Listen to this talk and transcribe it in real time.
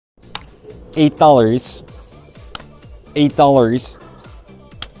$8, $8,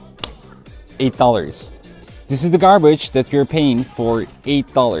 $8. This is the garbage that you're paying for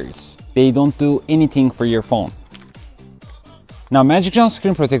 $8. They don't do anything for your phone. Now, MagicJohn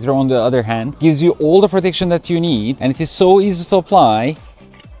Screen Protector, on the other hand, gives you all the protection that you need, and it is so easy to apply.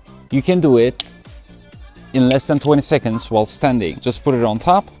 You can do it in less than 20 seconds while standing. Just put it on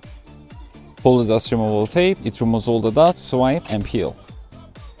top, pull the dust removal tape, it removes all the dust, swipe, and peel.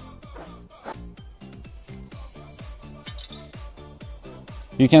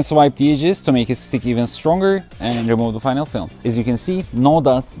 You can swipe the edges to make it stick even stronger and remove the final film. As you can see, no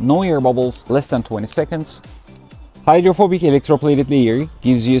dust, no air bubbles, less than 20 seconds. Hydrophobic electroplated layer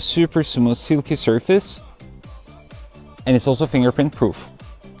gives you a super smooth silky surface, and it's also fingerprint proof.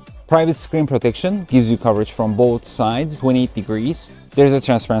 Private screen protection gives you coverage from both sides, 28 degrees. There's a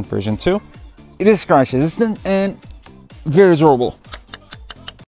transparent version too. It is scratch resistant and very durable.